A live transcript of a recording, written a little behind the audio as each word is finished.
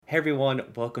Hey everyone,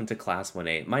 welcome to Class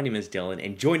 1A. My name is Dylan,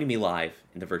 and joining me live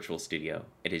in the virtual studio,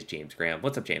 it is James Graham.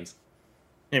 What's up, James?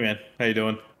 Hey man, how you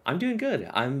doing? I'm doing good.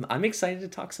 I'm excited to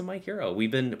talk some My Hero. We've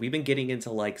been getting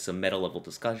into like some meta level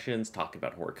discussions, talking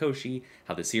about Horikoshi,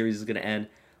 how the series is gonna end,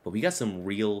 but we got some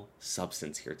real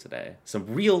substance here today. Some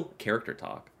real character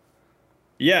talk.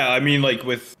 Yeah, I mean, like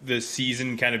with the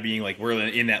season kind of being like we're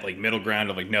in that like middle ground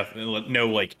of like nothing, no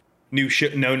like no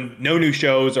new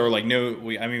shows or like no.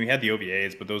 I mean, we had the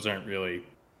OVAs, but those aren't really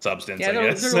substance, Yeah, I they're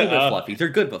guess. a little bit fluffy. They're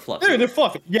good but They're fluffy.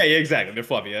 fluffy. Yeah, exactly. They're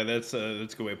fluffy. Yeah, that's a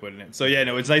good way of putting it. So yeah,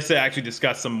 no, it's nice to actually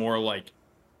discuss some more like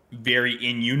very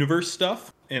in universe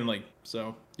stuff and like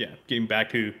so yeah, getting back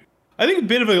to I think a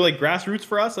bit of a like grassroots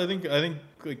for us. I think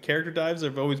like character dives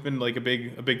have always been like a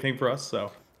big thing for us.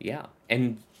 So. Yeah,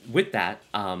 and with that,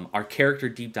 our character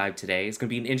deep dive today is going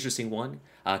to be an interesting one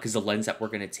because the lens that we're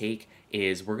going to take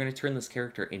is we're going to turn this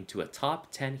character into a top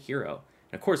 10 hero.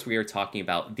 And of course, we are talking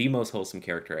about the most wholesome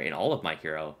character in all of My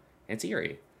Hero, and it's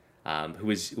Eri,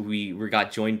 who we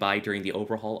got joined by during the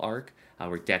overhaul arc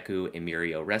where Deku and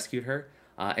Mirio rescued her,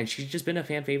 and she's just been a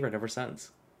fan favorite ever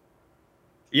since.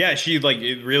 Yeah, she like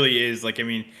it really is like I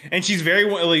mean, and she's very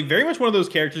much one of those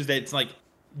characters that's like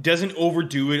doesn't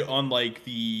overdo it on like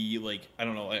the like I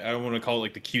don't know I don't want to call it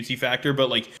like the cutesy factor, but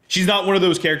like she's not one of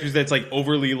those characters that's like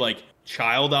overly like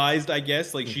childized. I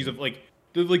guess like she's Hmm.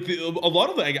 a lot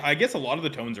of the I guess a lot of the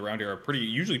tones around her are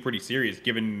usually pretty serious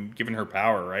given her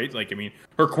power, right? Like I mean,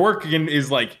 her quirk again is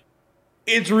like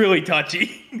it's really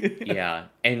touchy. Yeah,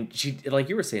 and she, like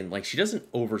you were saying, like she doesn't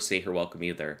overstay her welcome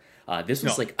either. This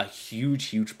was No. like a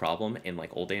huge problem in like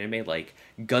old anime. Like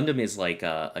Gundam is like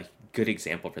a good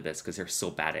example for this because they're so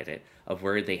bad at it. Of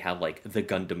where they have like the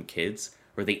Gundam kids,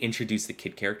 where they introduce the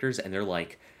kid characters, and they're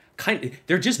like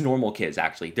they're just normal kids.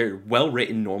 Actually, they're well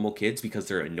written normal kids because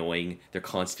they're annoying. They're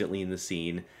constantly in the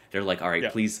scene. They're like, all right, Yeah.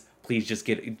 please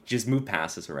just move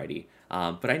past this already.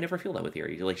 But I never feel that with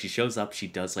Eri. Like she shows up, she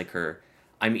does like her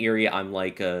I'm Eri. I'm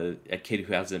like a kid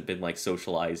who hasn't been like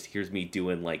socialized. Here's me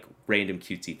doing like random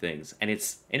cutesy things, and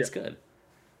it's good.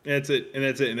 That's it, and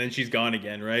that's it, and then she's gone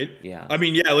again, right? Yeah. I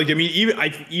mean, yeah, like I mean,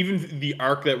 even the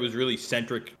arc that was really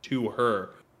centric to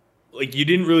her, like you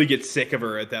didn't really get sick of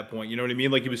her at that point. You know what I mean?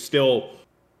 Like it was still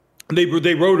they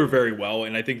wrote her very well,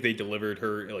 and I think they delivered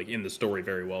her like in the story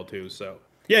very well too. So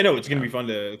yeah, no, it's gonna Yeah. be fun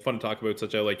to talk about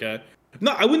such a like a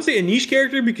no, I wouldn't say a niche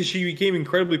character because she became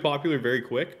incredibly popular very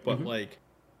quick, but Hmm. like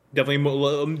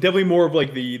definitely more of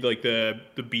like the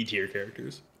B tier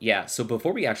characters. Yeah. So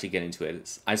before we actually get into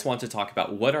it, I just want to talk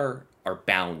about what are our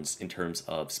bounds in terms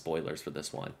of spoilers for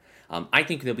this one. I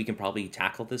think that we can probably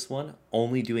tackle this one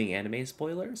only doing anime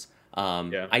spoilers.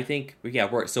 Yeah. I think yeah.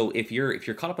 So if you're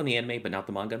caught up on the anime but not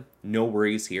the manga, no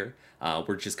worries here.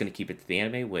 We're just gonna keep it to the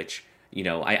anime, which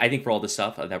I think for all the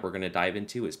stuff that we're gonna dive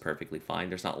into is perfectly fine.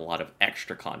 There's not a lot of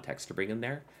extra context to bring in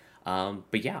there.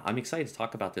 But yeah, I'm excited to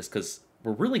talk about this because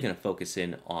we're really going to focus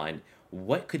in on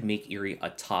what could make Eri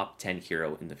a top 10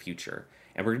 hero in the future.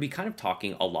 And we're going to be kind of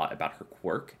talking a lot about her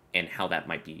quirk and how that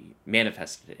might be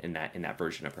manifested in that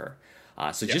version of her.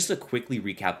 So Yeah. just to quickly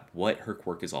recap what her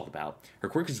quirk is all about. Her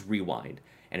quirk is rewind,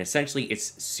 and essentially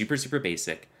it's super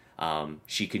basic.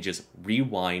 She can just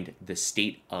rewind the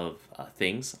state of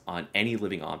things on any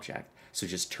living object. So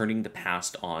just turning the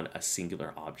past on a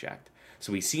singular object.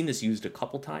 So we've seen this used a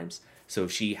couple times. So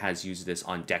she has used this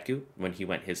on Deku when he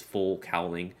went his full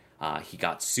cowling. He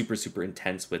got super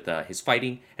intense with his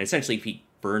fighting, and essentially, if he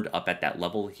burned up at that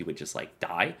level, he would just like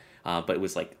die. But it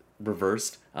was like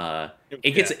reversed.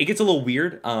 It gets Yeah. it gets a little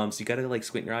weird. So you gotta like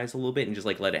squint your eyes a little bit and just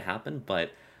like let it happen.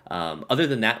 But other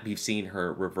than that, we've seen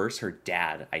her reverse her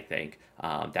dad. I think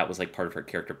that was like part of her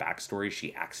character backstory.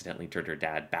 She accidentally turned her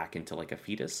dad back into like a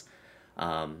fetus.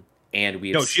 And we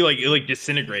have No, she like it like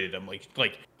disintegrated him.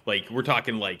 Like we're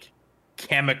talking like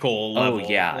chemical oh level.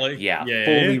 yeah, Like yeah, yeah, yeah,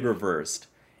 fully yeah. reversed.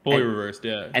 Fully And reversed.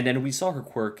 Yeah. and then we saw her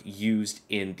quirk used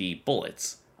in the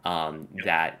bullets. Yeah.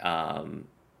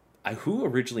 That who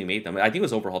originally made them? I think it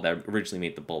was Overhaul that originally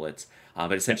made the bullets.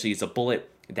 But Yeah. essentially, it's a bullet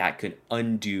that could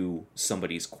undo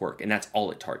somebody's quirk, and that's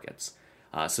all it targets.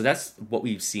 So that's what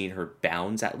we've seen her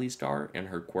bounds at least are in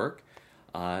her quirk.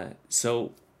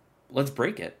 So let's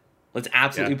break it. Let's Yeah.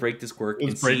 absolutely break this quirk and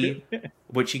Let's break see it.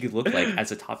 what she could look like as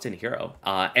a top 10 hero.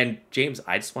 And James,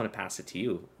 I just want to pass it to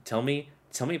you. Tell me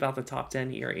about the top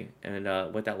 10 Eri and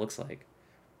what that looks like.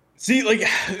 See, like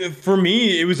for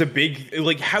me, it was a big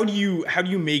like how do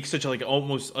you make such a like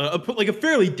almost like a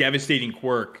fairly devastating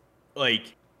quirk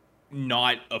like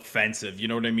not offensive, you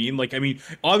know what I mean? Like I mean,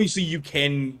 obviously you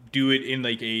can do it in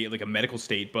like a medical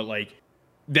state, but like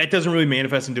that doesn't really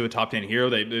manifest into a top 10 hero.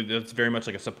 That's very much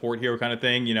like a support hero kind of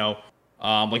thing, you know.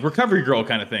 like Recovery Girl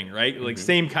kind of thing, right? Like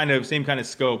Mm-hmm. same kind of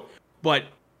scope. But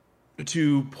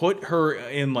to put her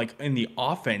in like in the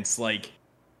offense, like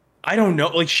I don't know,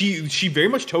 like she very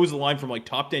much toes the line from like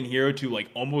top 10 hero to like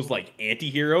almost like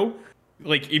anti-hero.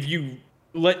 Like if you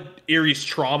let Ares'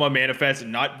 trauma manifest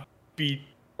and not be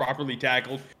properly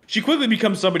tackled, she quickly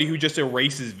becomes somebody who just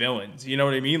erases villains. You know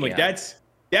what I mean? Like Yeah.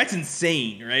 that's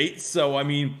insane, right? So I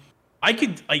mean, I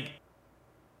could like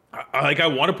I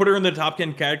want to put her in the top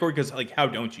 10 category because like how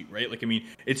don't you, right? Like I mean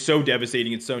it's so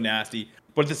devastating, it's so nasty,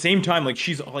 but at the same time like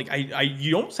she's like I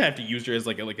you almost have to use her as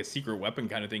like a secret weapon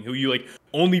kind of thing who you like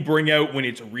only bring out when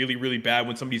it's really really bad,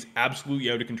 when somebody's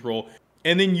absolutely out of control,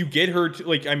 and then you get her to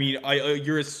like I mean I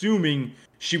you're assuming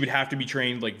she would have to be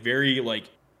trained like very like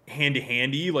hand to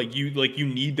handy, like you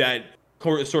need that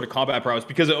sort of combat prowess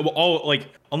because of all like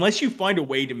unless you find a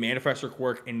way to manifest her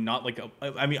quirk and not like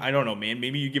I mean I don't know man,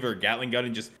 maybe you give her a Gatling gun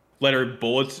and just let her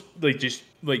bullets like just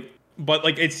like but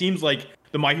like it seems like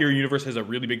the My Hero universe has a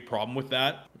really big problem with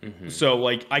that. Mm-hmm. So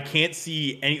like I can't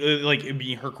see any like it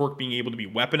being her quirk being able to be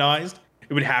weaponized.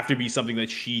 It would have to be something that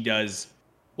she does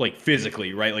like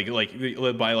physically, right?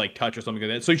 Like by like touch or something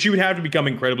like that. So she would have to become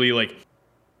incredibly like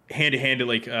hand to hand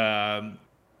like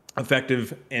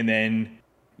effective and then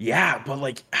yeah, but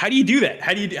like how do you do that?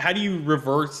 How do you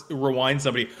rewind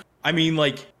somebody? I mean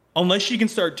like unless she can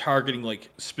start targeting like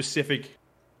specific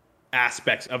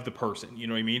aspects of the person. You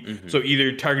know what I mean? Mm-hmm. So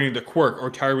either targeting the quirk or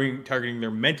targeting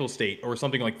their mental state or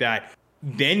something like that.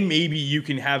 Then maybe you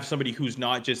can have somebody who's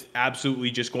not just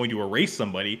absolutely just going to erase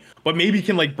somebody, but maybe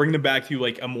can like bring them back to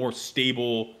like a more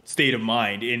stable state of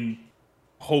mind and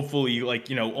hopefully like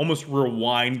you know almost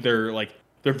rewind their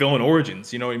villain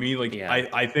origins. You know what I mean? Like Yeah.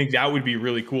 I think that would be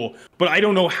really cool. But I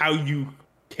don't know how you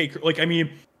take like I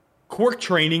mean quirk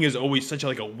training is always such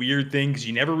like a weird thing because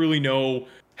you never really know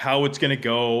how it's gonna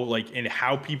go, like, and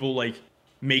how people like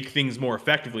make things more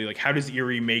effectively. Like, how does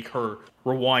Eerie make her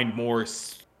rewind more,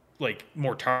 like,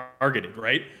 more targeted,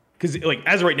 right? Because like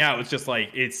as of right now,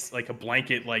 it's like a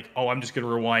blanket, like, oh, I'm just gonna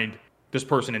rewind this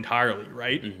person entirely,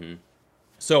 right? Mm-hmm.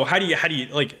 So how do you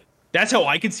like? That's how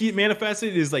I could see it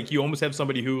manifested. Is like you almost have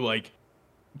somebody who like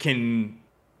can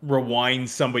rewind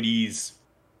somebody's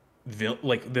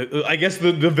like the I guess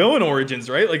the villain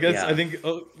origins, right? Like that's I Yeah. think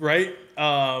right.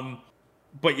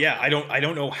 But yeah, I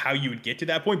don't know how you would get to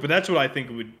that point, but that's what I think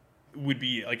would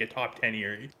be like a top 10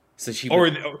 Eerie. So she Or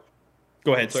would.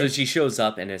 go ahead, So sorry. she shows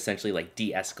up and essentially like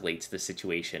de-escalates the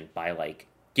situation by like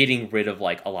getting rid of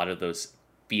like a lot of those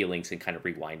feelings and kind of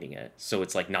rewinding it. So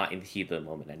it's like not in the heat of the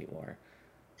moment anymore.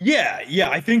 Yeah,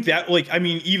 I think that like I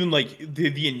mean even like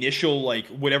the initial like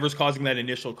whatever's causing that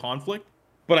initial conflict.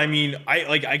 But I mean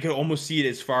I could almost see it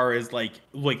as far as like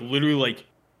literally like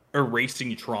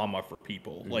erasing trauma for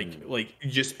people. Mm-hmm. Like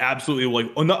just absolutely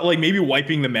like not like maybe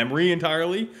wiping the memory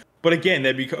entirely. But again,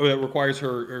 that requires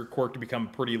her quirk to become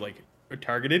pretty like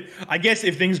targeted. I guess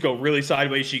if things go really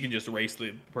sideways, she can just erase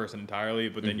the person entirely,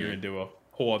 but then you're Mm-hmm. into a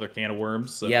whole other can of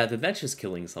worms. So Yeah, then that's just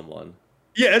killing someone.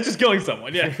 yeah, that's just killing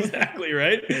someone. Yeah, exactly,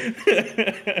 right?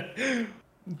 I,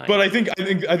 But I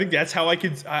think that's how I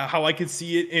could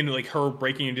see it in like her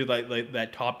breaking into like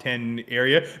that top 10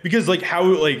 area because like how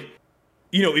like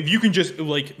you know if you can just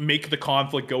like make the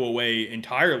conflict go away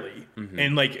entirely mm-hmm.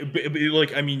 and like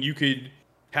like I mean you could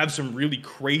have some really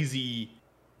crazy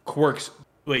quirks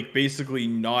like basically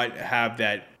not have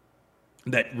that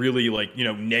really like you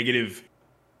know negative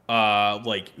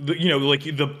like you know like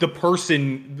the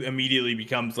person immediately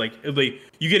becomes like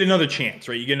you get another chance,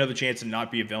 right? You get another chance to not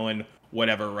be a villain,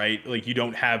 whatever, right? Like you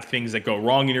don't have things that go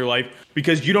wrong in your life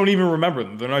because you don't even remember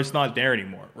them. They're just not there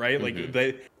anymore, right? Mm-hmm.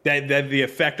 Like that the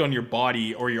effect on your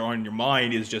body or on your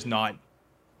mind is just not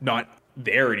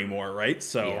there anymore, right?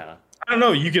 So Yeah. I don't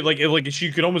know. You could like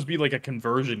she could almost be like a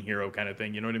conversion hero kind of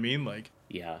thing. You know what I mean? Like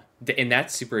Yeah. And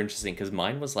that's super interesting because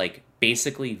mine was like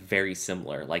basically very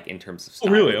similar, like in terms of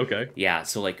oh really? style. Okay. Yeah.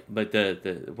 So like, but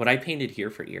the what I painted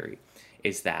here for Eerie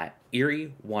is that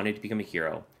Eerie wanted to become a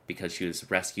hero because she was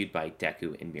rescued by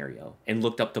Deku and Mirio and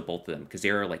looked up to both of them because they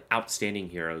are like outstanding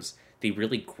heroes. They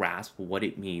really grasp what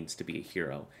it means to be a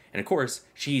hero. And of course,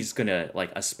 she's gonna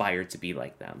like aspire to be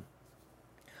like them.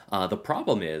 The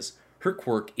problem is her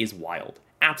quirk is wild,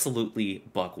 absolutely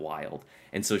buck wild,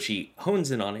 and so she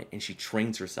hones in on it and she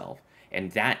trains herself.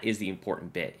 And that is the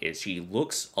important bit: is she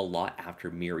looks a lot after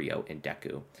Mirio and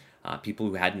Deku, people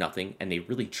who had nothing, and they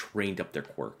really trained up their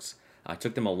quirks. It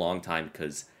took them a long time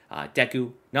because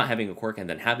Deku not having a quirk and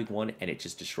then having one, and it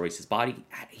just destroys his body.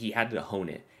 He had to hone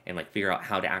it and like figure out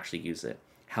how to actually use it,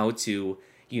 how to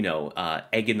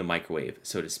egg in the microwave,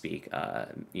 so to speak,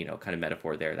 kind of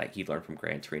metaphor there that he learned from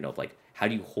Gran Torino of like, how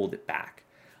do you hold it back?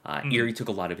 Eri took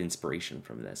a lot of inspiration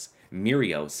from this.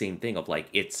 Mirio, same thing of like,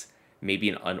 it's maybe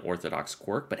an unorthodox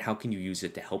quirk, but how can you use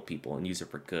it to help people and use it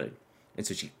for good? And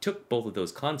so she took both of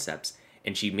those concepts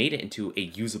and she made it into a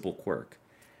usable quirk.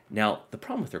 Now, the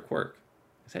problem with her quirk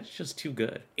is that it's just too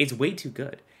good. It's way too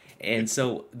good. And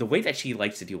so the way that she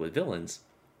likes to deal with villains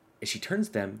is she turns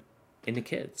them into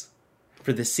kids.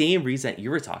 For the same reason that you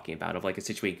were talking about, of like a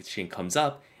situation comes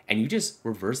up and you just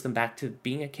reverse them back to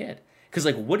being a kid. Because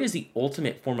like, what is the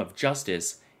ultimate form of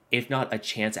justice if not a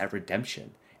chance at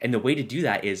redemption? And the way to do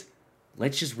that is,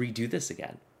 let's just redo this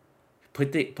again.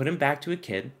 Put them back to a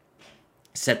kid,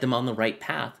 set them on the right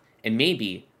path, and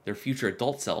maybe their future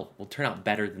adult self will turn out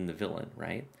better than the villain,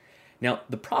 right? Now,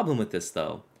 the problem with this,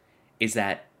 though, is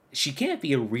that she can't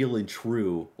be a real and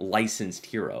true licensed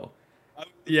hero.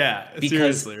 Yeah,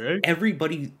 because seriously, right?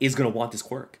 everybody is going to want this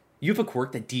quirk. You have a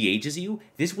quirk that de-ages you.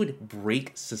 This would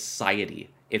break society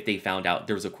if they found out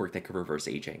there was a quirk that could reverse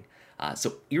aging.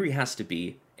 So Eri has to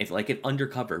be like an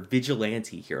undercover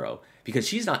vigilante hero, because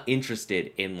she's not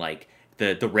interested in like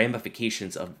the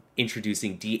ramifications of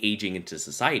introducing de-aging into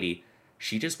society.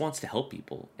 She just wants to help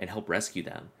people and help rescue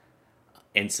them.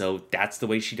 And so that's the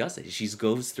way she does it. She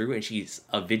goes through and she's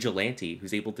a vigilante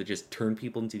who's able to just turn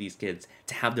people into these kids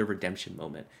to have their redemption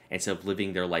moment instead of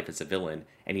living their life as a villain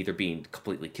and either being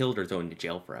completely killed or thrown into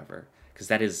jail forever. Because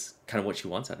that is kind of what she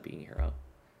wants out of being a hero.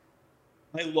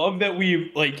 I love that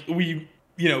we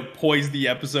poised the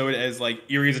episode as like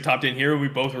Eri's a top 10 hero. We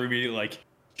both were immediately like,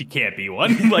 she can't be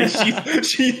one. Like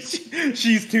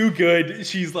she's too good.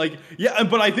 She's like, yeah,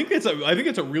 but I think it's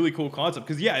a really cool concept,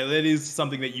 because yeah, that is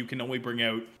something that you can only bring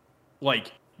out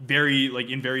like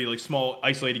in very like small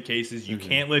isolated cases. You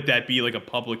can't let that be like a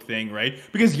public thing, right?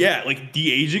 Because yeah, like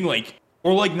de-aging, like,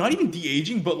 or like not even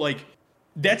de-aging, but like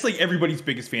that's like everybody's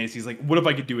biggest fantasy is like, what if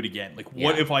I could do it again? Like,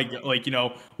 what if I like,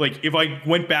 like if I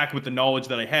went back with the knowledge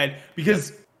that I had?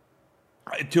 Because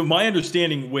to my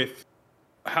understanding with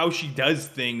how she does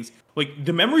things, like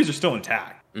the memories are still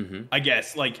intact, I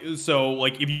guess. Like, so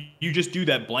like if you just do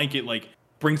that blanket, like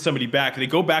bring somebody back, they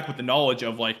go back with the knowledge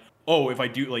of like, oh, if I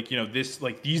do like, this,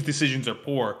 like these decisions are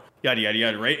poor, yada, yada,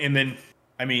 yada. Right. And then,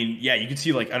 I mean, yeah, you can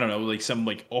see like, I don't know, like some,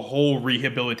 like a whole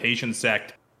rehabilitation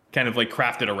sect kind of like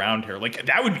crafted around her. Like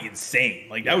that would be insane.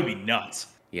 Like that would be nuts.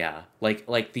 Yeah.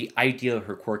 Like the idea of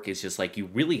her quirk is just like, you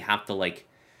really have to like,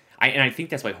 and I think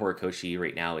that's why Horikoshi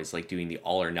right now is like doing the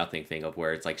all or nothing thing of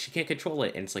where it's like she can't control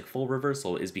it and it's like full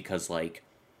reversal, is because like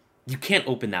you can't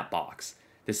open that box.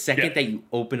 The second that you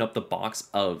open up the box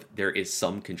of there is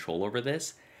some control over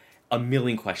this, a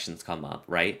million questions come up,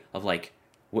 right? Of like,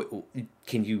 what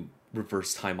can you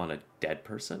reverse time on a dead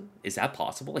person? Is that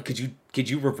possible? Like, could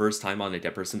you reverse time on a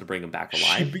dead person to bring them back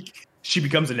alive? She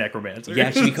becomes a necromancer. Yeah,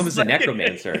 she becomes a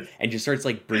necromancer and just starts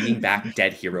like bringing back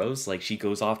dead heroes. Like she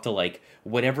goes off to like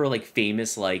whatever like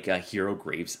famous like hero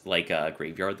graves, like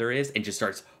graveyard there is, and just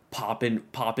starts popping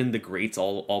the greats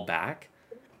all back.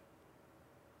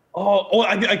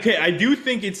 Okay. I do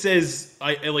think it says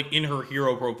I like in her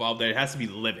hero profile that it has to be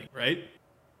living, right?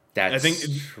 That's, I think,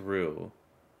 true.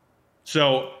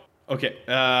 So okay,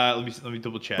 let me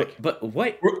double check. But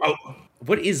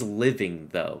what is living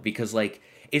though? Because like,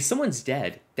 if someone's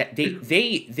dead, that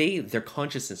their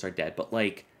consciousness are dead, but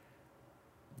like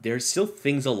there's still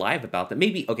things alive about them.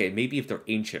 Maybe if they're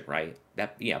ancient, right?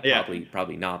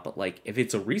 Probably not. But like if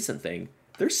it's a recent thing,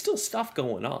 there's still stuff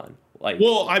going on. Like,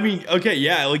 well, I mean, okay,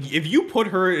 yeah, like if you put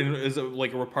her in as a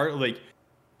part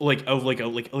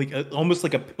almost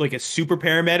like a super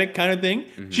paramedic kind of thing,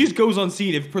 she just goes on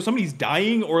scene. If somebody's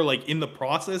dying or like in the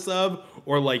process of,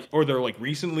 or they're like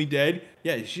recently dead,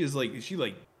 yeah, she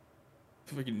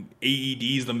freaking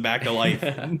AEDs them back to life.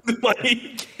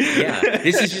 Like, yeah,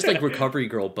 this is just like Recovery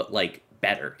Girl, but like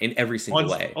better in every single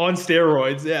way. On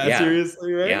steroids, yeah,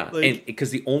 seriously, right? Yeah, like, and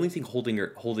because the only thing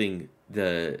holding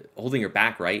her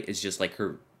back, right, is just like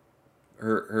her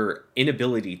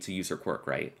inability to use her quirk,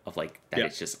 right? Of like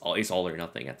that, it's all or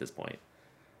nothing at this point.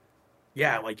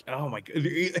 Yeah, like, oh my god,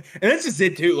 and that's just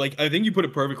it too. Like, I think you put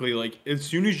it perfectly. Like, as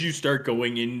soon as you start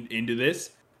going into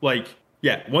this, like,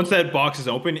 yeah, once that box is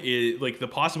open, like the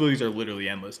possibilities are literally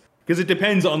endless, because it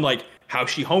depends on like how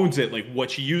she hones it, like what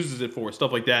she uses it for,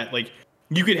 stuff like that. Like,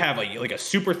 you could have like a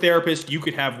super therapist. You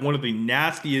could have one of the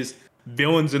nastiest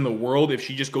villains in the world if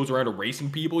she just goes around erasing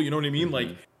people. You know what I mean? Like,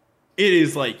 it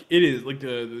is like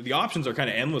the options are kind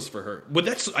of endless for her. But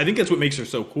I think that's what makes her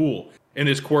so cool, and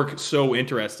this quirk so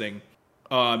interesting.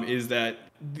 Is that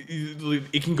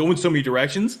it can go in so many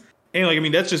directions, and like, I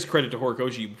mean, that's just credit to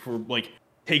Horikoshi for like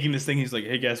taking this thing. He's like,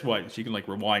 hey, guess what? She can like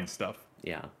rewind stuff.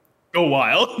 Yeah. Go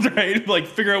wild, right? Like,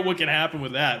 figure out what can happen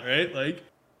with that, right? Like,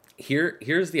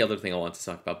 here's the other thing I want to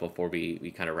talk about before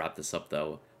we kind of wrap this up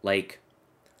though. Like,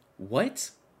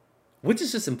 what what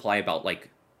does this imply about like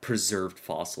preserved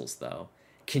fossils though?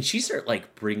 Can she start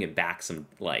like bringing back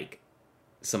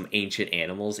some ancient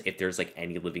animals if there's like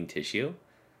any living tissue?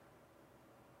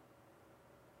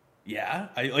 Yeah,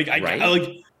 I Right?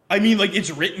 like. I mean, like it's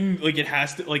written like it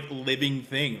has to like living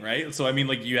thing, right? So I mean,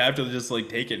 like you have to just like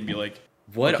take it and be like,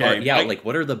 What are okay, yeah, like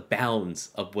what are the bounds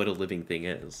of what a living thing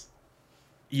is?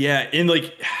 yeah, and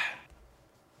like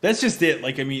that's just it.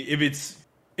 Like I mean, if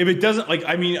it doesn't like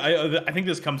I mean I think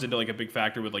this comes into like a big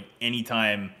factor with like any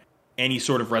time any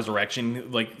sort of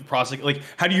resurrection like process like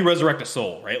how do you resurrect a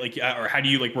soul, right? Like or how do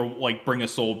you like like bring a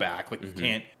soul back? Like you Hmm.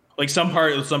 can't like some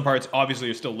parts obviously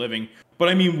are still living, but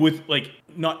I mean with like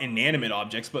not inanimate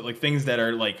objects, but like things that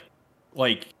are like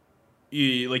like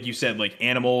you said like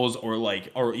animals or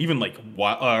even like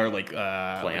or like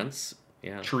Plants?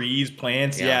 Yeah. trees,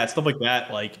 plants, Yeah. yeah, stuff like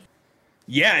that. Like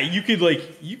yeah, you could like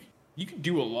you could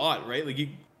do a lot, right? Like you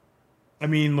I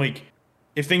mean like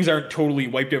if things aren't totally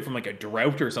wiped out from like a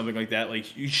drought or something like that, like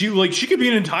she could be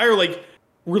an entire like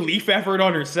relief effort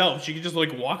on herself. She could just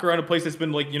like walk around a place that's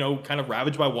been like, you know, kind of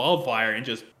ravaged by wildfire and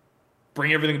just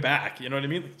bring everything back. You know what I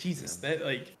mean? Like Yeah. Jesus, that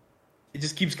like it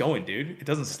just keeps going, dude. It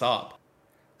doesn't stop.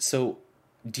 So,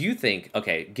 do you think,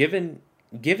 okay, given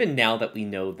now that we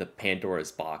know the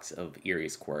Pandora's box of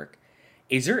Erie's quirk,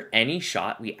 is there any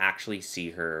shot we actually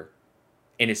see her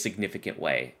in a significant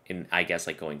way in I guess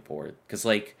like going forward? Cuz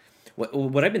like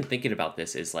what I've been thinking about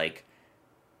this is like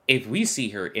if we see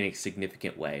her in a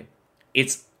significant way,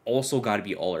 it's also got to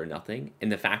be all or nothing in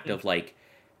the fact of like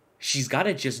she's got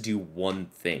to just do one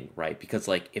thing, right? Because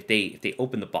like if they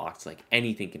open the box, like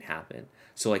anything can happen.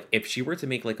 So like if she were to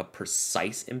make like a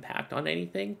precise impact on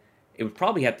anything, it would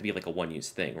probably have to be like a one use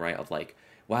thing, right? Of like,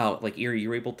 wow, like Erie,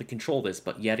 you're able to control this,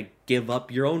 but you had to give up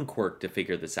your own quirk to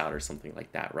figure this out or something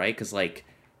like that, right? Because like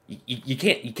you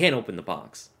can't open the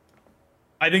box.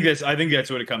 I think that's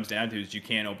what it comes down to is you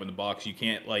can't open the box. You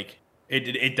can't like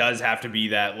it does have to be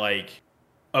that like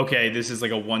okay, this is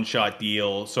like a one shot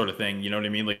deal sort of thing. You know what I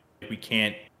mean? Like we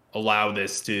can't allow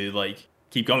this to like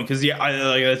keep going because yeah,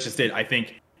 like that's just it. I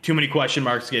think too many question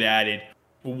marks get added.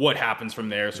 What happens from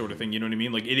there, sort of Mhm. thing. You know what I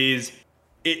mean? Like it is,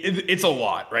 it's a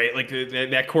lot, right? Like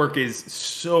that quirk is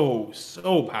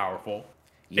so powerful.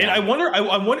 And Yeah, I wonder.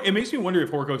 It makes me wonder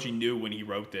if Horikoshi knew when he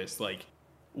wrote this, like,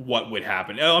 what would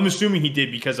happen. I'm assuming he did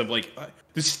because of like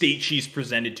the state she's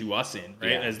presented to us in,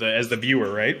 right? yeah. As the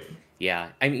viewer, right? Yeah,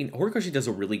 I mean, Horikoshi does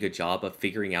a really good job of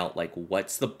figuring out like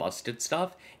what's the busted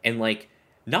stuff and like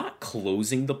not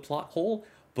closing the plot hole,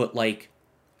 but like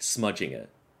smudging it,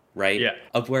 right? Yeah.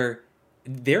 Of where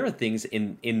there are things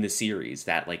in the series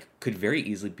that like could very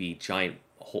easily be giant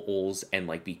holes and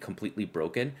like be completely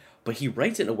broken, but he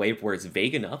writes it in a way where it's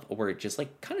vague enough where it just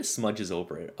like kind of smudges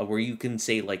over it, of where you can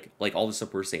say like all the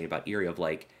stuff we're saying about Erie of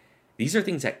like these are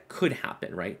things that could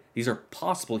happen, right? These are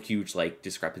possible huge like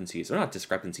discrepancies, or not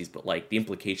discrepancies, but like the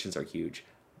implications are huge.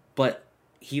 But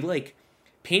he like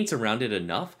paints around it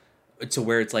enough to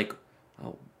where it's like,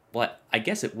 oh, but I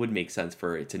guess it would make sense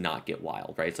for it to not get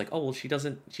wild, right? It's like, oh well, she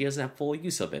doesn't have full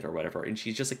use of it or whatever, and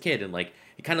she's just a kid, and like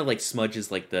it kind of like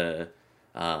smudges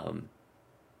um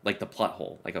like the plot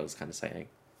hole, like I was kind of saying.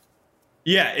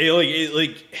 Yeah,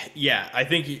 yeah. I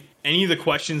think any of the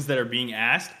questions that are being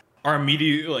asked are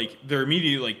immediately like they're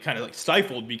immediately like kind of like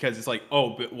stifled because it's like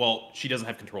oh but well she doesn't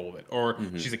have control of it or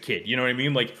Hmm. she's a kid. You know what I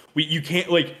mean? Like we you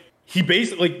can't like he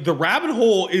basically like the rabbit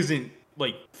hole isn't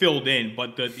like filled in,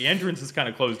 but the entrance is kind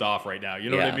of closed off right now. You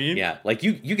know what I Yeah, mean? yeah. Like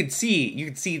you could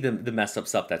see the messed up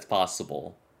stuff that's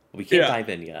possible. But we can't Yeah. dive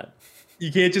in yet.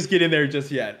 You can't just get in there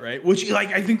just yet, right? Which like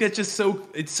I think that's just so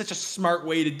it's such a smart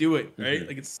way to do it, right? Hmm.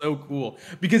 Like it's so cool.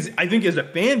 Because I think as a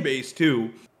fan base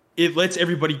too, it lets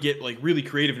everybody get like really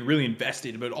creative and really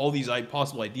invested about all these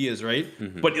possible ideas, right?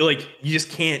 Hmm. But like you just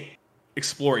can't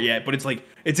explore it yet. But it's like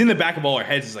it's in the back of all our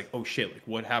heads. It's like, oh shit, like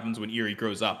what happens when Erie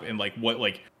grows up and like what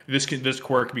like this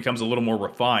quirk becomes a little more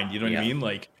refined, you know what I Yeah. mean?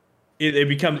 Like it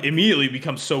becomes immediately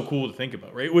becomes so cool to think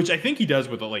about, right? Which I think he does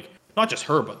with like not just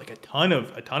her, but like a ton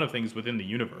of things within the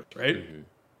universe, right? Hmm.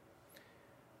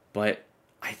 But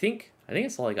I think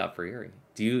that's all I got for Erie.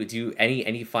 Do you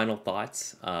any final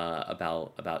thoughts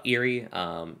about Erie,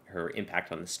 her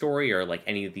impact on the story, or like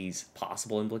any of these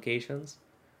possible implications?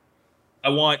 I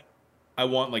want I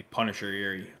want like Punisher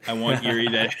Erie. I want Erie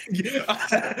that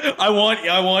I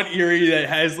want Erie that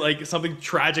has like something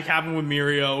tragic happen with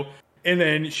Mirio, and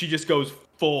then she just goes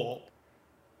full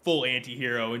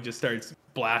anti-hero and just starts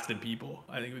blasting people.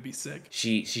 I think it would be sick.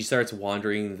 She starts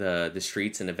wandering the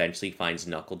streets and eventually finds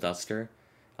Knuckle Duster,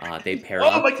 They pair Oh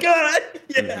up, my god!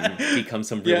 Yeah. become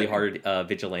some really Yeah. hard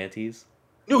vigilantes.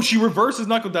 No, she reverses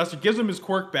Knuckle Duster, gives him his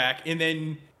quirk back, and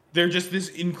then they're just this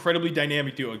incredibly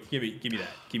dynamic duo. Give me that.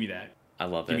 Give me that. I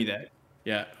love Give it. me that.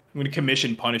 Yeah. I'm gonna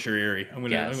commission Punisher Eerie. I'm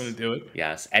Yes. gonna do it.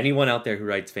 Yes. Anyone out there who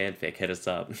writes fanfic, hit us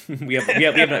up. we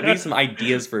have some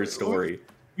ideas for a story.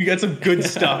 We got some good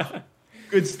stuff.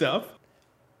 Good stuff.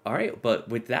 All right, but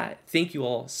with that, thank you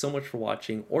all so much for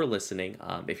watching or listening.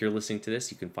 If you're listening to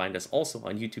this, you can find us also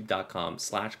on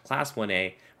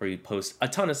youtube.com/class1a, where we post a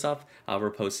ton of stuff. We're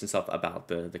posting stuff about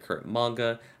the current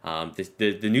manga.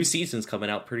 The new season's coming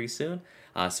out pretty soon.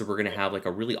 So we're going to have like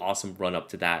a really awesome run up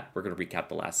to that. We're going to recap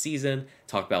the last season,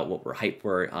 talk about what we're hyped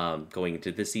for going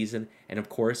into this season. And of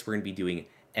course, we're going to be doing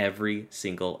every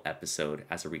single episode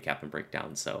as a recap and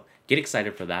breakdown. So get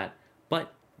excited for that.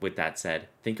 But with that said,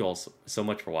 thank you all so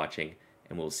much for watching,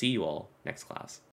 and we'll see you all next class.